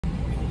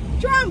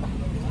Trump!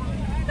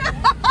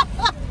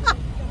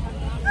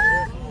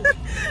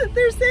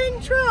 They're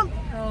saying Trump.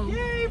 Oh.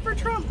 Yay for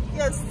Trump.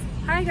 Yes.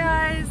 Hi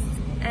guys,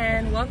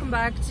 and welcome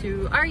back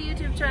to our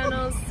YouTube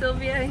channel,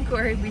 Sylvia and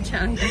Taavi Lee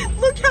Bichanga.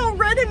 Look how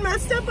red and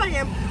messed up I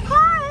am.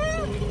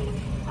 Hi!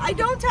 I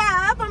don't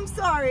have, I'm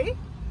sorry.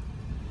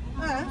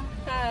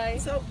 Hi.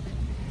 So,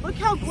 look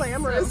how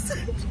glamorous.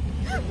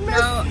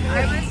 No,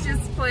 I was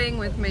just playing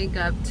with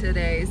makeup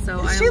today,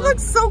 so she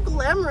looks so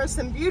glamorous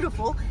and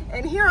beautiful,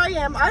 and here I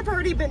am. I've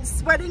already been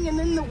sweating and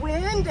in the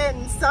wind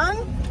and sun,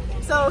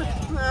 so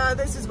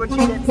this is what she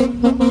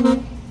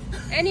did.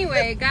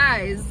 Anyway,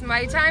 guys,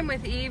 my time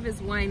with Eve is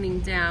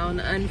winding down,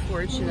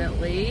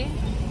 unfortunately.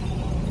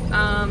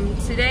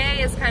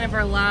 Today is kind of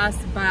our last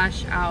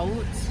bash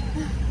out.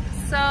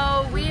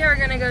 So we are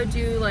gonna go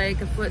do like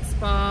a foot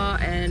spa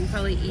and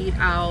probably eat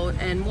out,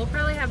 and we'll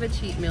probably have a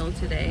cheat meal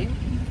today.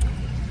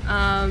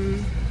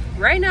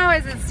 Right now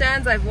as it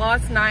stands, I've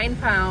lost 9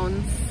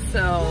 pounds,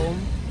 so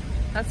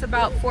that's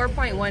about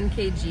 4.1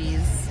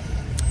 kgs.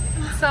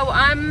 So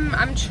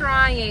I'm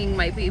trying,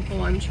 my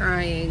people, I'm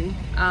trying.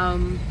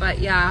 But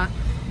yeah,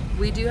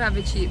 we do have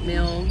a cheat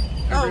meal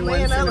every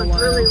once in a while.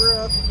 Really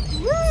rough.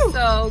 Woo!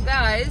 So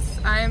guys,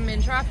 I'm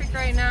in traffic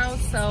right now,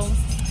 so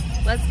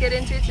let's get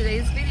into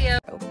today's video.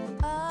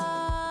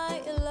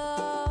 I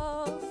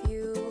love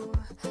you.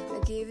 I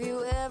give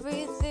you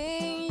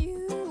everything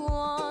you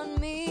want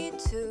me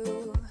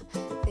to.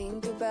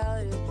 Think about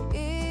it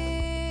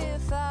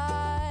if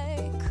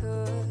I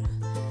could.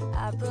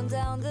 I'd burn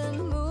down the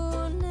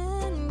moon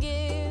and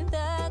give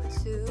that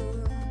to.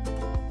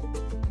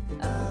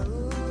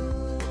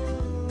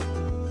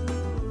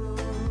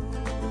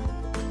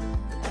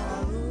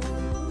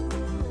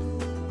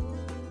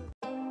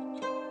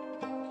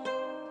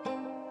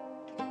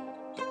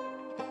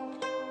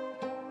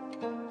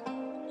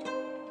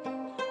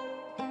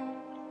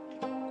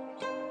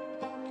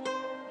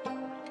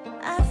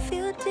 I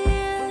feel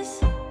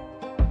tears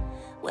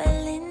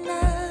welling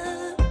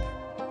up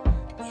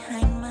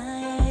behind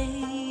my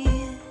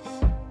eyes.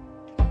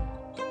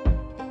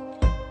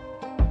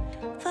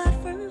 Far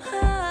from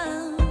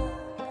home,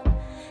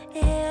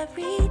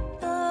 every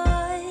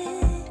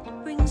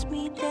thought brings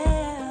me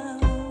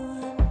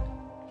down.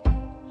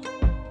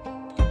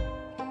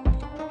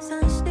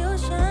 Sun still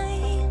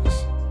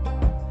shines,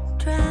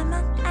 dry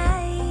my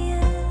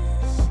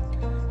eyes,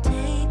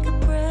 take a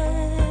breath.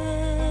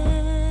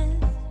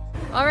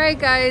 Alright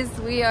guys,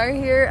 we are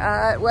here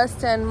at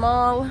West End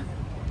Mall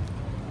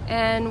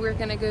and we're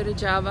gonna go to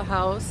Java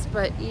House,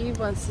 but Eve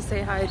wants to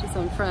say hi to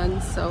some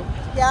friends, so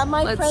yeah,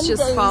 my let's friend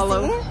just Daisy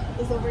follow.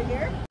 is over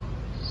here.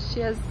 She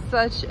has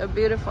such a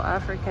beautiful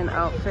African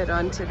outfit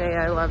on today.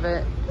 I love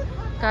it.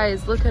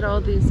 Guys, look at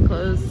all these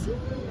clothes.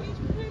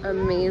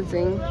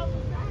 Amazing.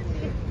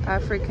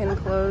 African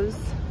clothes.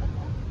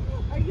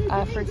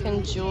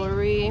 African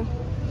jewelry.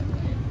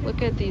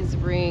 Look at these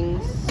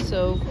rings.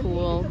 So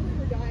cool.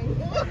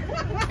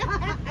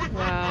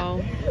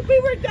 Wow. We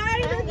were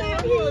dying in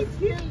that heat.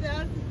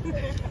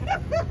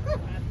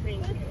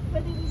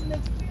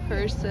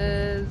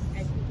 Purses.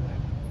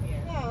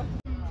 Yeah.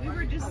 We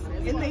were just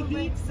in the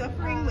heat,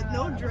 suffering with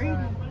no drink.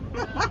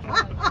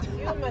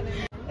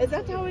 Is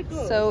that how it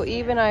goes? So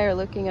Eve and I are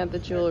looking at the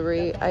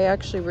jewelry. I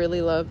actually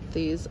really love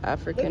these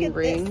African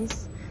rings.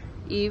 This.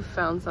 Eve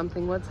found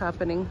something. What's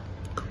happening?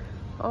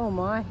 Oh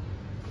my.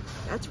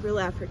 That's real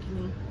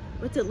African-y.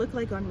 What's it look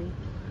like on me?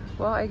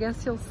 Well, I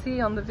guess you'll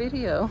see on the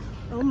video.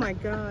 Oh my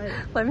god.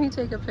 Let me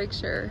take a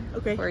picture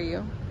for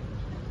you.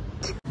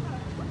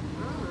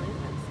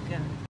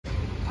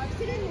 I've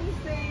seen these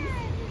things.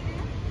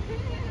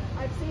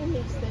 I've seen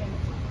these things.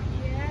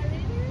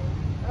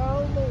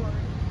 Oh Lord.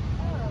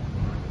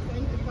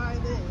 Sanctify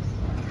this.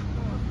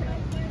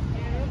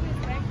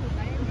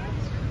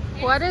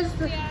 What is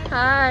the...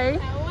 Hi.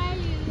 How are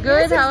you?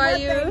 Good, how are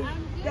you?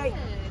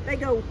 They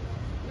go.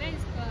 Where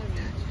is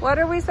Koree? What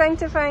are we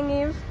sanctifying,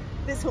 Eve?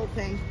 This whole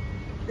thing.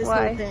 This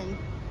Why? whole thing.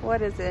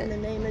 What is In the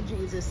it? name of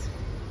Jesus.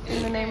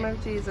 In the name of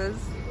Jesus.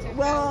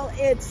 Well,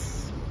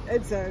 it's a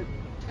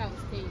Cow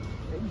stain.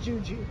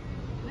 juju.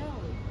 No.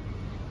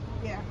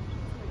 Yeah.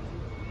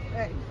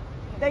 Right.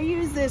 They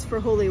use this for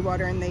holy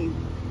water and they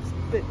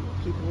spit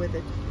people with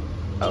it.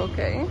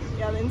 Okay.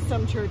 Yeah, in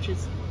some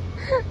churches.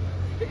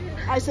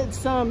 I said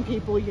some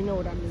people, you know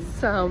what I mean.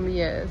 Some,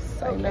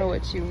 yes. I know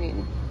what you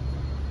mean.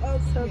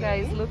 Okay. So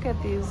guys, look at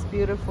these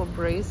beautiful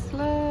bracelets.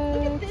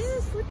 Look at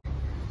this.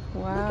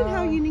 Wow. Look at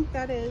how unique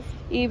that is.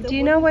 Eve, do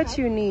you know what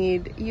you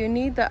need? You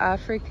need the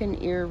African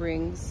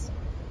earrings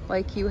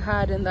like you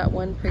had in that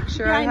one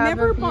picture I have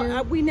of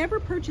you. We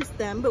never purchased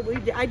them, but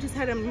I just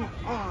had them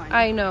on.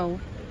 I know.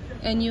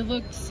 And you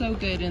looked so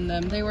good in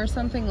them. They were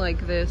something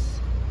like this.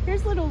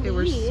 Here's little They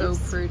were leaves. so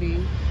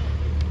pretty.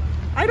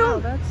 I don't, Oh,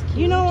 that's cute.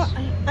 you know,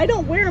 I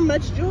don't wear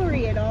much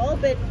jewelry at all,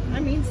 but I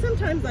mean,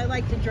 sometimes I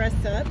like to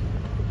dress up.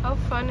 How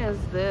fun is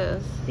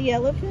this? The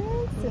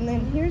elephants, and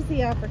then here's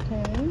the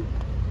African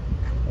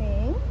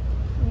thing.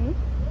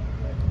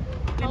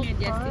 Let me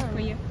adjust it for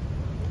you.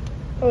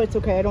 Oh, it's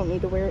okay. I don't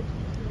need to wear it.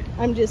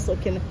 I'm just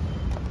looking.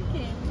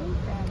 Okay, no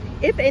problem.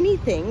 if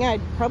anything,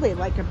 I'd probably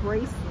like a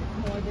bracelet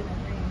more than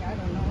a ring. I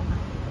don't know.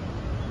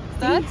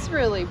 That's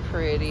really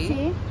pretty.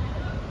 See?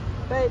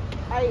 But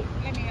Let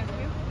me help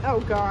you. oh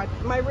God,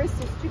 my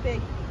wrist is too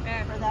big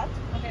for that.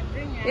 Okay,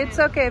 bring your It's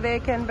hand. okay, they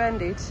can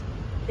bend it.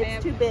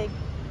 It's too big.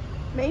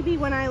 Maybe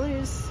when I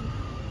lose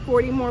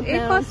 40 more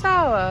Iko pounds.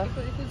 sawa.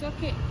 It's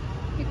okay.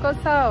 Iko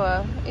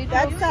sawa. It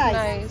That looks size.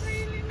 nice.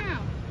 Really now.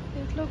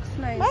 It looks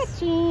nice.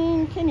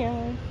 Matching,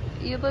 Kenya.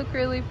 You look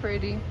really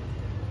pretty.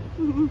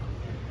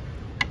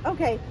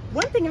 Okay,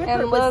 one thing I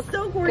And thought was look,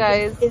 so gorgeous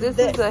guys, is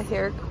this is a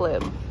hair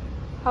clip.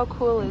 How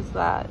cool is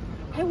that?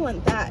 I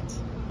want that.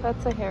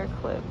 That's a hair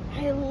clip.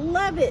 I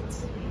love it.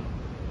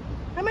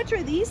 How much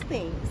are these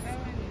things? That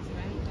one is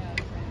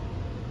 1,000.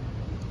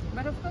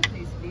 But of course,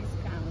 there's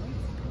discounts.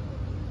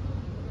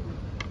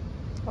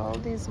 All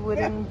these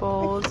wooden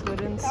bowls,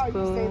 wooden How you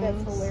say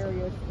that's spoons.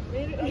 hilarious.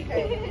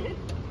 Okay.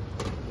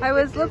 I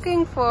was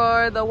looking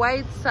for the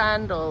white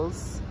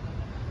sandals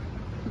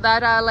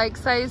that are like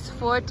size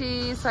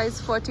 40, size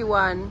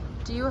 41.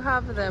 Do you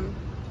have them?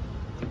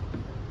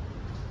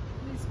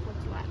 This is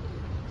 41.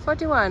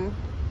 41.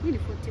 Really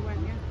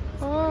 41, yeah.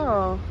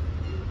 Oh,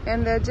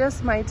 and they're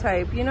just my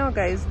type. You know,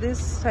 guys,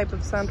 this type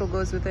of sandal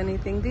goes with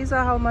anything. These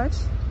are how much?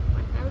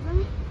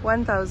 1,000.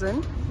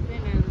 1,000.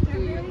 Then I'll do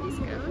you a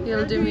discount.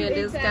 You'll do me a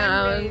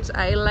discount.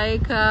 I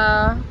like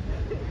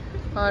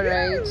all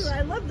right. Ooh,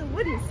 I love the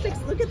wooden sticks.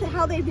 Look at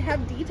how they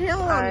have detail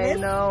on I this.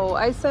 know.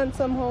 I sent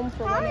some home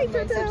for one Hi, of my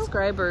Toto.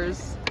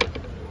 subscribers.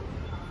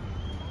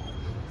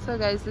 So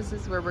guys, this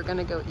is where we're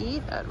gonna go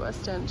eat at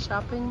West End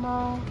Shopping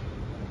Mall.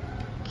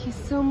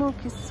 Kisumu,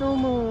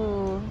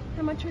 Kisumu.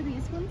 How much are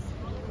these ones?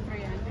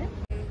 300.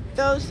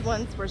 Those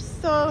ones were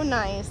so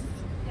nice.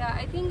 Yeah,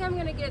 I think I'm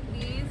gonna get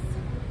these,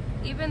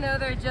 even though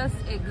they're just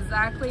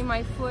exactly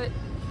my foot.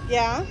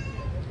 Yeah.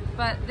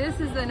 But this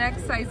is the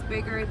next size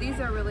bigger. These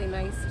are really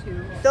nice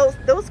too.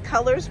 Those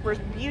colors were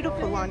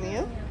beautiful on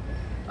you.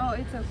 Oh,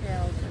 it's okay.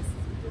 I'll just.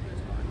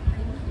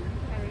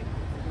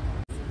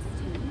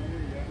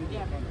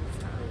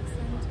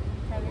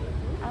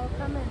 I'll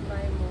come and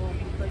buy more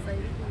because I really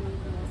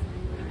need more.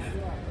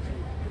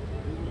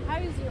 How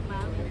is your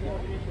mom?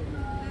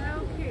 They're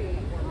okay.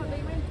 Oh,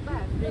 they went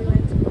back. They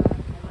went back.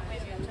 When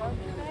you talk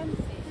to them,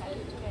 say hi to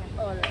them.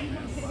 All right.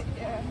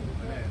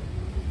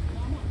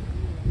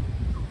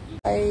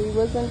 I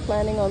wasn't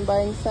planning on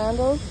buying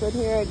sandals, but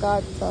here I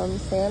got some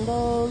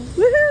sandals.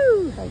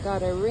 Woohoo! I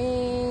got a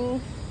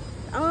ring.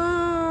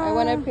 Oh. I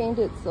want to paint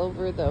it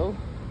silver though.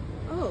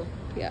 Oh,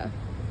 Yeah.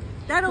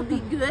 that'll be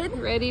good.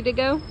 Ready to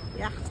go?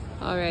 Yeah.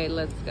 All right,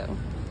 let's go.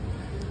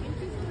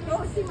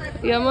 Go see my.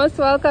 You're most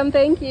welcome.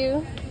 Thank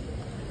you.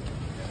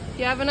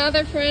 You have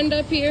another friend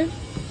up here?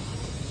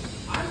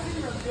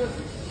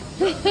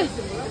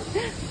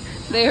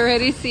 They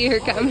already see her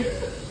coming.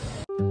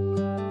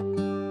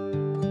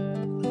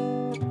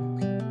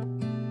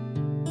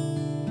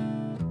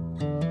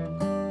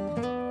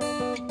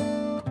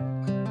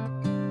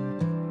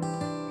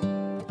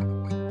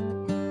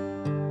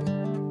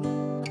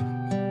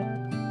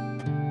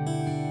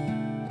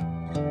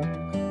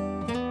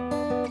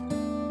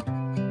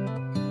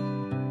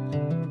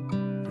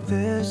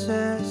 This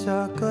is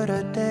as good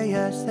a day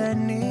as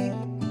any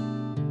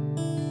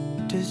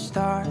to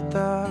start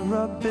the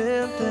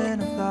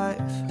rebuilding of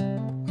life.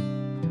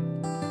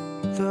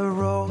 The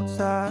roads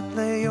that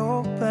lay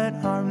open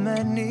are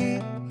many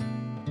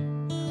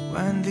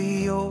when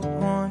the old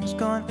one's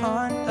gone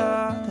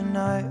under the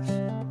knife.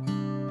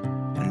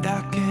 And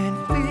I can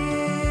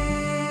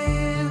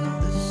feel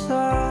the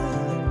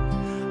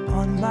sun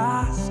on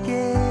my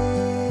skin,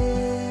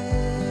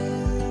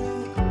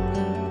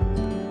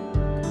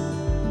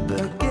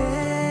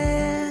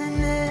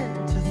 beginning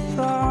to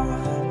thaw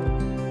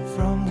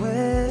from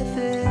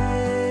within.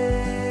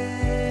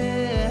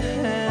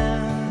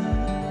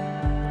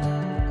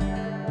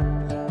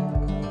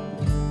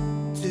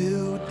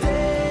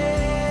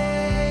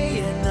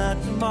 Today and not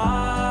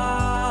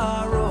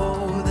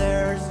tomorrow,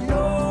 there's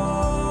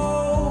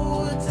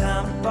no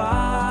time to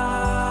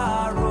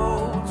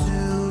borrow.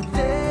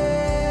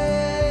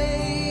 Today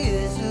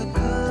is a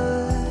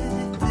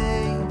good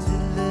day to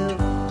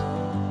live.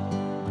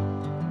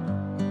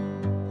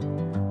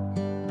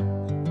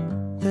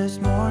 This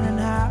morning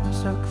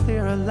has a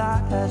clearer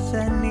light as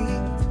any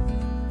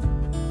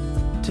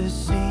to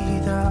see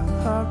the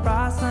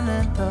horizon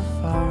in the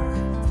far.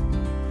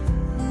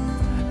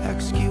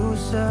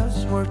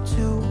 Excuses were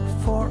 2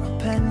 for a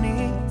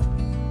penny,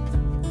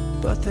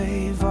 but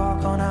they've all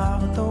gone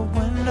out the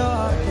window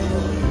of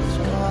this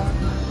car.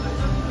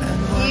 And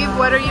when Eve,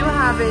 what are you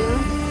having?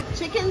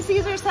 Chicken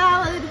Caesar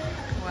salad.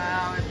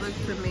 Wow, it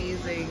looks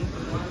amazing.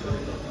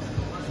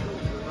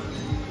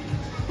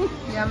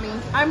 Yummy.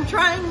 I'm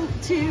trying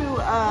to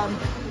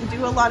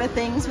do a lot of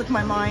things with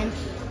my mind.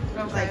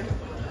 Okay.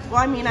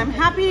 Well, I mean, I'm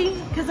happy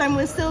because I'm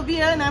with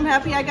Sylvia, and I'm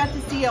happy I got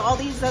to see all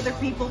these other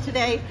people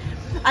today.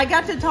 I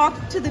got to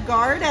talk to the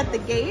guard at the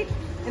gate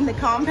in the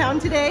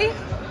compound today,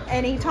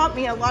 and he taught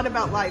me a lot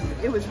about life.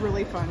 It was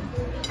really fun.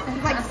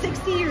 He's like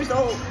 60 years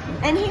old,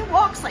 and he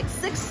walks like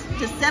 6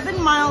 to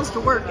 7 miles to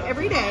work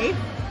every day,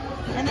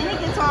 And then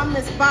he gets on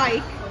this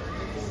bike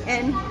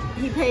and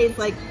he pays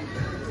like,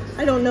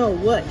 I don't know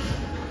what,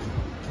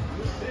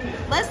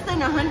 less than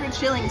 100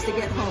 shillings to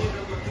get home.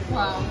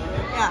 Wow.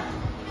 Yeah.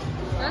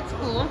 That's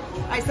cool.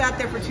 I sat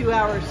there for 2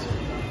 hours.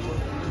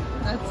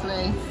 That's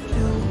nice.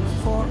 Do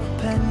for a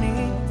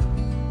penny,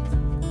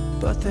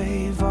 but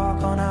they've all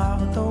gone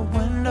out the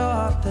window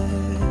of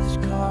this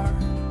car.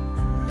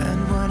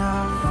 And when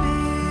I feel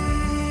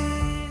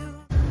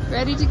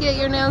Ready to get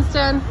your nails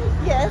done?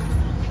 Yes.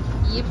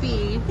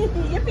 Yippee.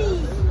 Yippee.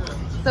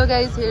 So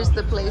guys, here's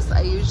the place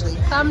I usually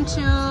come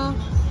to.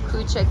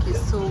 Kucha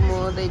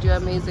Kisumu. They do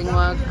amazing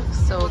work.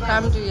 So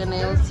come do your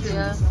nails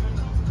here.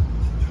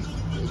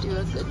 They do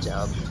a good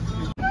job.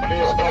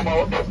 Please come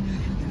out.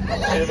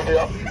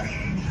 Sylvia.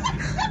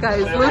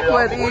 Guys, look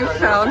what Eve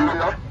found.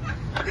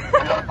 We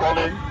are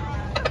calling.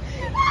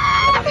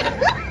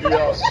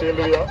 Yeah,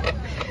 Sylvia.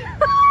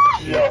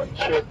 Yeah,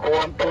 check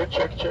 1, 2,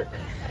 check.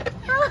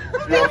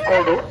 You are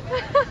called.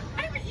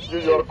 You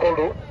are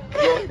called.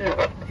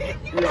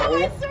 You are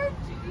Eve.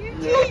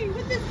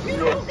 With this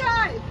beautiful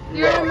guy.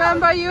 You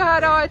remember you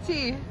had our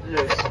tea?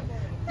 Yes.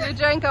 You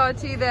drank our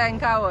tea there in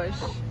Kawash.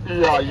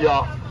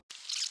 Yeah.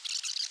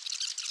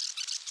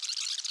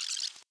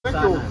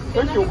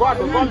 Thank you. God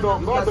bless you.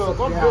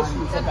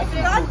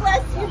 God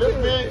bless you.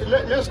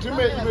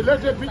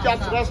 Let me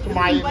just rest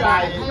my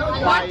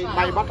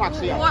buttocks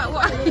here. What?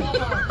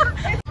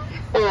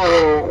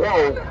 Oh,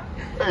 wow.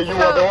 Hey, you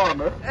are the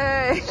one,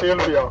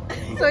 Sylvia.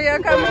 So you're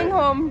coming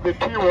home? The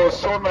tea was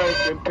so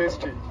nice and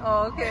tasty.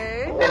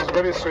 Okay. It was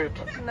very sweet.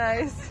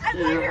 Nice. I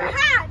love your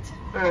hat.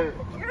 Hey,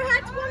 Your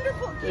hat's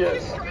wonderful. Did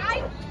yes. you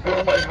try? This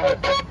is my hat.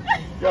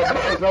 Yeah,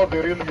 this is now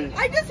the real me.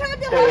 I just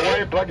had to Hey, why are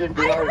you dragging I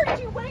behind? heard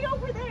you way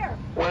over there.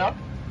 Where?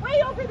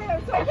 Way over there.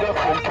 So I'm just in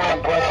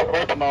town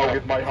right now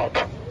with my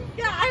hat.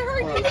 yeah, I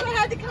heard you, so I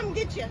had to come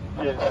get you.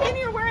 Yes. And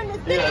you're wearing this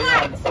big Yeah,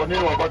 hat. I'm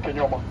back in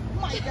Yoma. Oh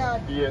my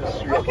God.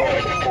 Yes, you are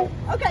Okay. correct.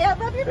 Okay, I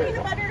love your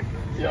peanut butter.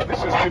 Yeah,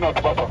 this is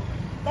peanut butter.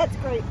 That's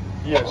great.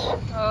 Yes.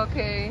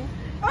 Okay.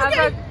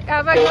 Okay.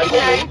 Have a good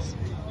night.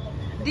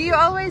 Do you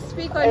always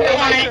speak on your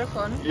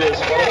microphone? Yes,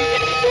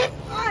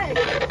 Hi.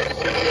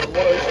 Sylvia,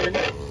 what are you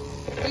saying?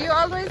 Do you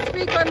always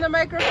speak on the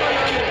microphone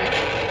only?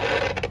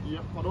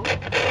 Yeah, pardon?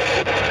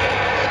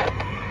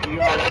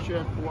 Yeah,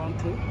 check 1,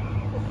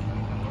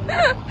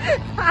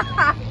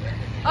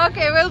 2.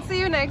 Okay, we'll see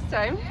you next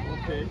time.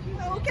 Okay.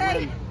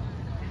 Okay.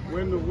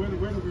 When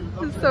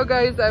will So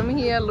guys, I'm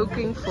here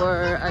looking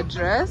for a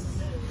dress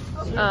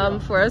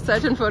for a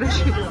certain photo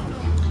shoot.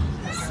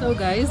 So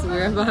guys,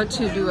 we're about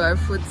to do our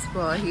foot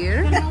spa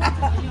here.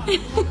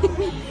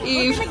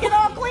 We're gonna get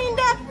all cleaned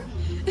up.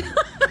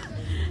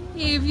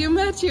 Eve, you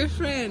met your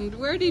friend.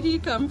 Where did he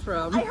come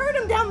from? I heard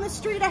him down the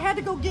street. I had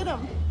to go get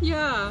him.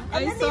 Yeah, And I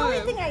then the saw only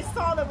him. thing I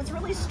saw that was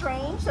really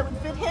strange that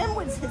would fit him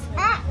was his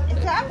hat.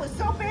 His hat was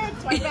so big,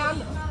 so I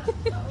found him.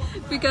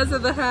 Because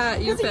of the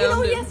hat, you Because you know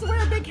found he him. has to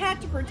wear a big hat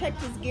to protect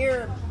his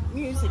gear,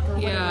 music or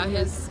Yeah, whatever.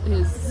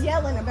 his.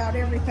 Yelling about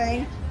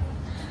everything.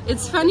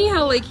 It's funny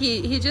how like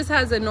he just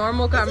has a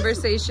normal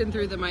conversation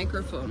through the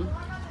microphone.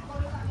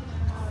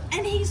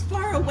 And he's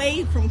far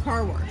away from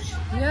car wash.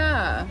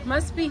 Yeah,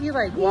 must be he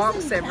like He's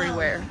walks in town.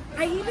 everywhere.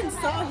 I even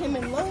saw him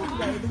in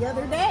Sendwave the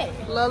other day.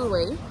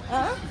 Lulway.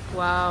 Huh?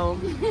 Wow.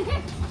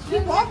 He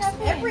walks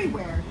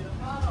everywhere.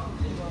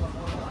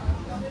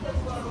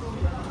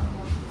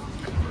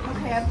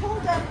 Okay, I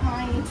pulled up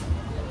my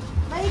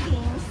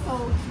leggings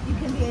so you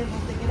can be able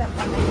to get up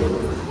on my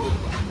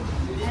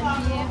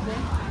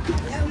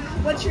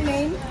What's your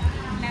name?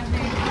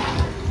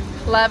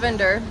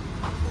 Lavender.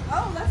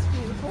 Oh, that's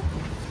beautiful.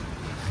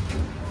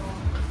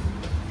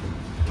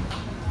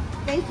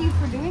 Thank you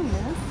for doing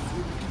this.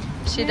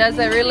 She does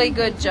a really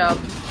good job.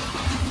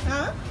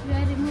 Huh?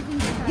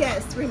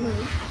 Yes,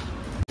 remove.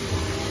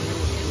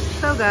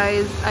 So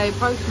guys, I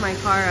parked my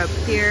car up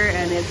here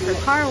and it's a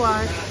car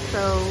wash,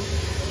 so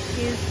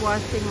he's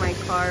washing my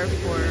car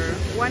for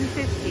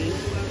 $150,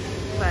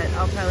 but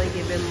I'll probably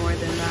give him more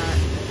than that.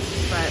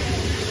 But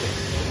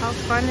how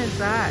fun is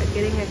that?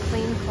 Getting a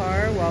clean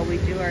car while we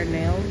do our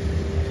nails.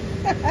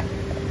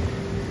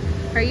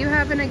 Are you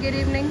having a good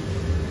evening?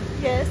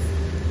 Yes.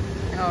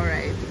 All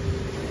right.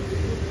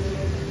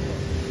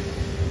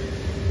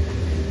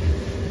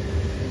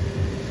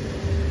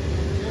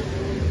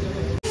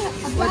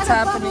 What's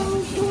happening?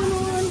 Bubbles going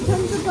on,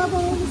 tons of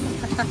bubbles.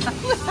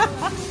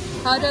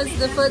 How does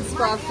the foot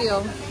spa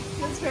feel?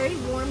 It's very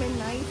warm and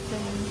nice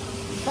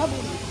and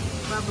bubbly.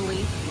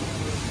 Bubbly.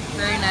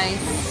 Very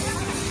nice.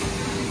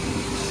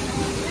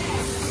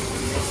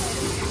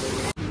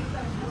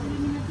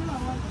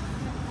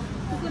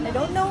 I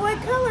don't know what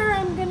color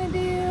I'm gonna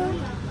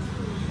do,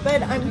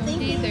 but I'm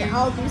thinking either.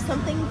 I'll do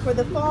something for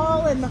the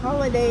fall and the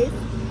holidays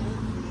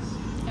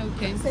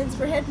Okay. since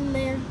we're heading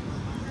there.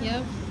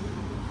 Yep.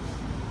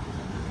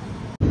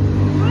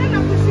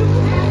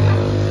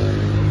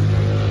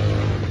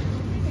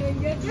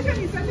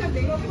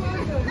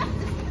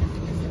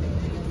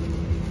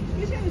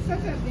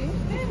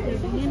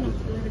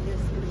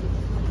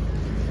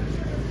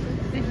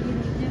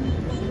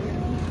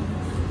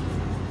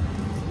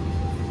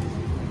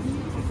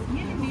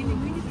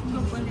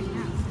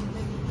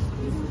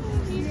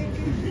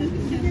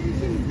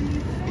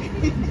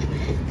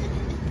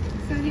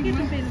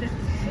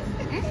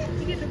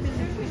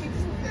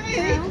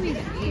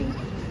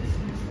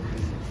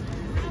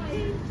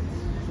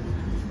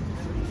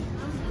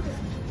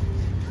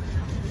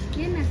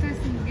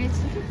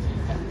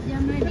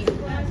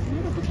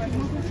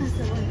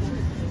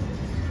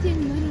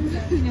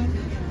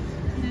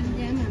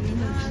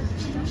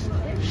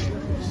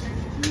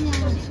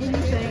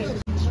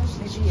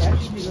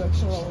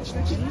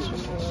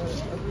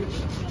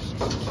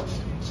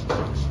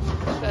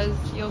 Because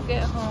you'll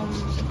get home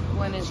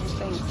when it's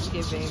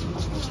Thanksgiving.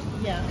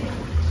 Yeah.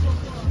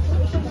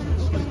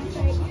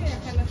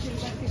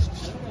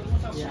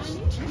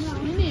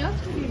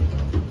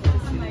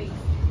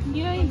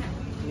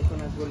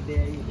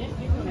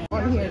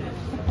 On here.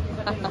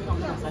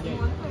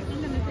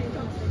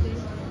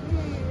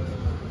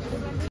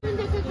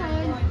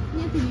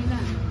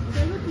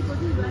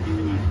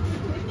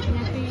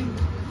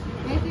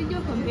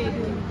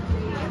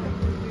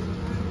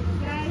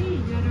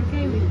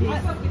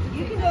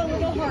 You can go a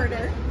little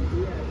harder.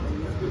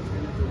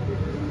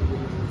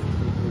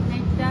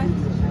 Like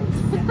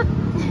that.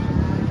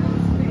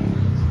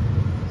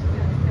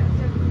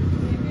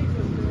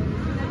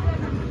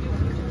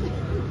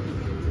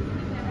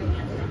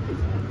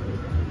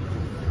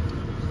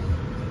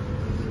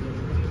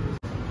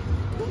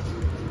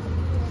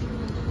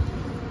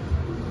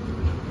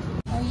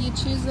 Are you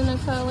choosing a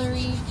color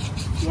each?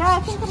 Yeah, I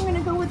think I'm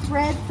gonna go with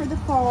red for the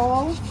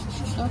fall.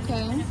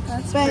 Okay,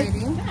 that's But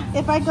pretty.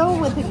 if I go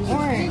with an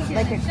orange,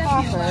 like a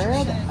copper,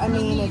 I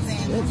mean,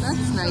 it's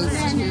That's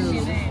nice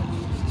too.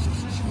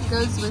 It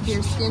goes with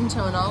your skin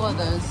tone, all of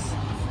those.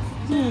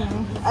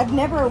 I've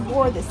never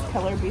wore this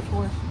color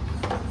before.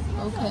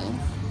 Okay.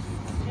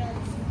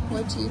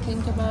 What do you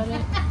think about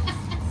it?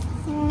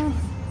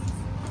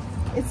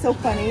 It's so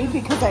funny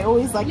because I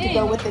always like to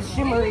go with the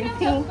shimmery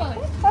pink,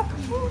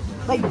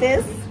 like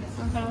this,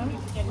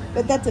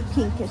 but that's a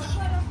pinkish.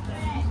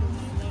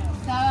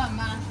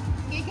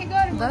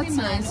 That's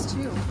nice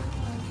too.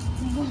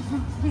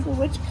 So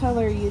which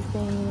color you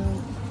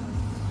think?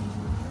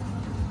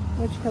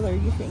 Which color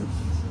you think?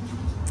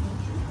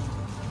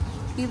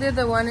 Either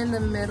the one in the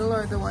middle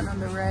or the one on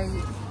the right.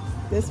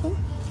 This one?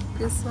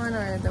 This one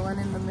or the one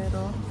in the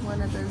middle.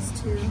 One of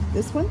those two.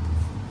 This one?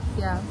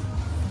 Yeah.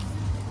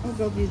 I'll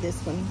go do this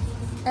one.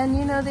 And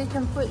you know they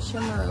can put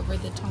shimmer over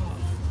the top.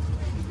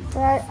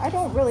 But I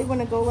don't really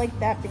want to go like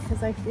that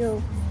because I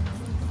feel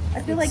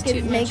It's like too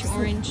it much makes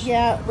orange.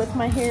 Yeah, with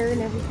my hair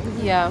and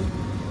everything. Yeah.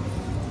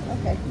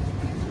 Okay.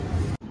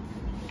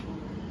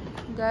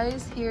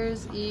 Guys,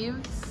 here's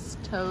Eve's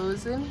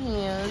toes and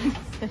hands.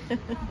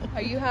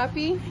 Are you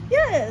happy?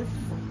 Yes.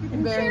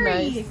 Very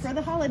Cherry nice. for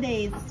the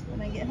holidays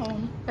when I get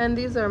home. And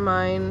these are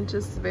mine,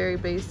 just very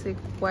basic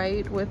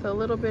white with a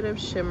little bit of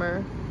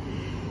shimmer.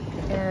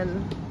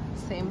 And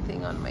same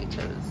thing on my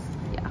toes.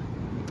 Yeah.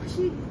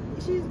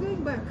 She's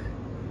going back.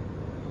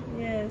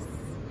 Yes.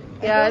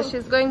 Yeah,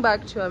 she's going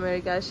back to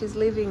America. She's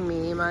leaving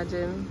me,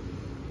 imagine.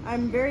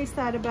 I'm very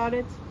sad about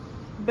it,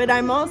 but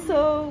I'm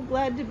also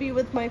glad to be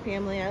with my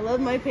family. I love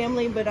my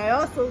family, but I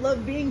also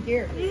love being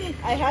here.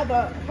 I have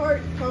a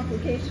heart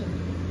complication.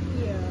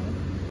 Yeah.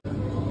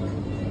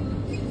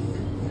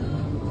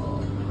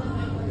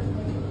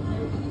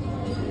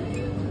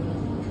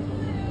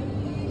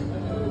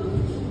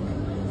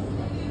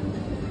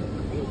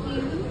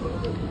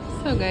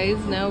 So guys,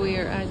 now we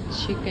are at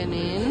Chicken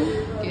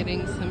Inn,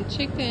 getting some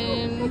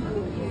chicken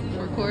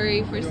for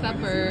Koree for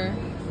supper.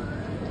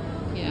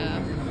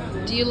 Yeah.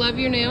 Do you love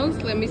your nails?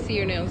 Let me see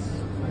your nails.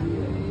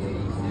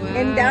 Wow.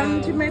 And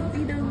down to my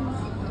feet.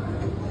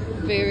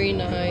 Very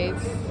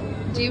nice.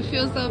 Do you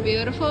feel so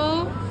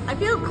beautiful? I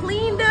feel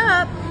cleaned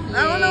up.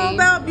 I don't know Yay.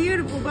 about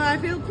beautiful, but I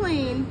feel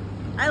clean.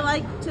 I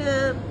like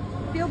to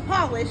feel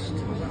polished,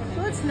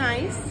 so it's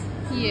nice.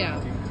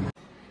 Yeah.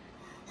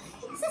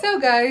 So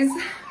guys,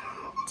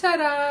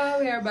 ta-da!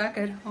 We are back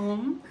at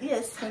home.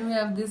 Yes. And we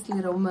have this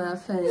little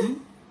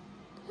muffin.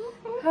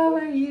 How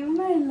are you,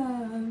 my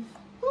love?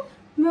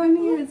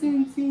 Mommy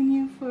hasn't seen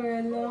you for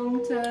a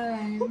long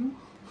time.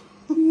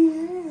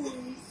 Yes.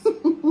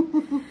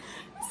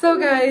 So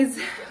guys,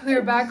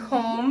 we're back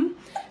home.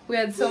 We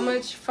had so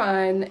much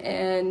fun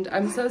and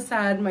I'm so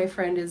sad my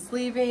friend is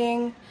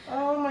leaving.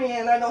 Oh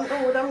man, I don't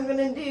know what I'm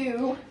gonna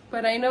do.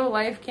 But I know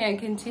life can't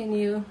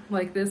continue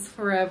like this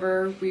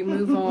forever. We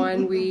move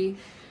on, we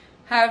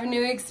have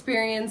new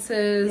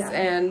experiences, Yeah.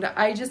 and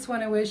I just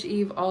want to wish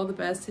Eve all the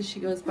best as she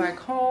goes back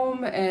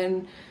home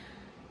and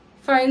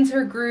finds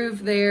her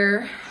groove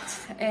there.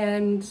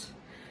 And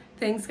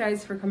thanks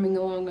guys for coming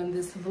along on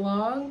this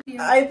vlog.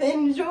 I've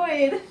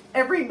enjoyed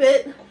every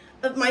bit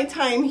of my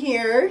time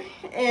here,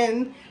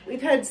 and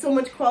we've had so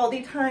much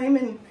quality time,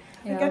 and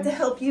I got to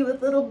help you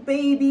with little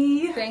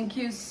baby. Thank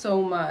you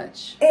so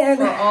much And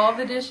for all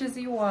the dishes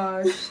you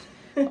washed,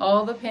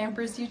 all the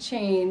Pampers you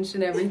changed,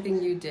 and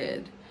everything you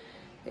did.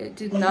 It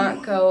did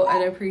not go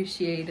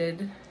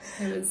unappreciated.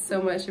 It was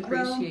so much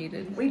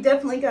appreciated. Well, we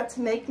definitely got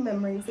to make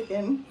memories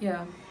again.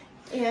 Yeah.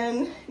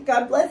 And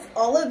God bless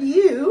all of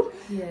you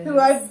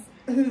Yes.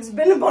 who's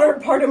been a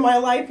part of my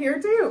life here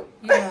too.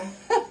 Yeah.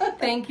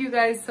 Thank you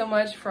guys so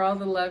much for all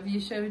the love you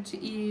showed to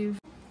Eve.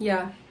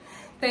 Yeah.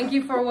 Thank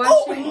you for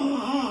watching.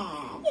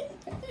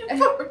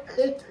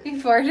 farted. He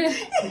farted?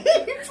 He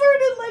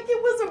farted like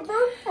it was a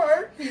bird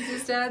fart. He's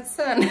his dad's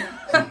son.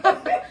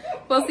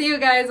 We'll see you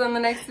guys on the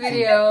next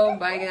video.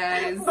 Bye,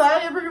 guys.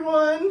 Bye,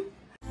 everyone.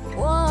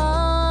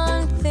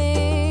 One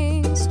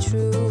thing's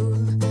true,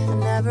 I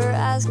never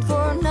asked for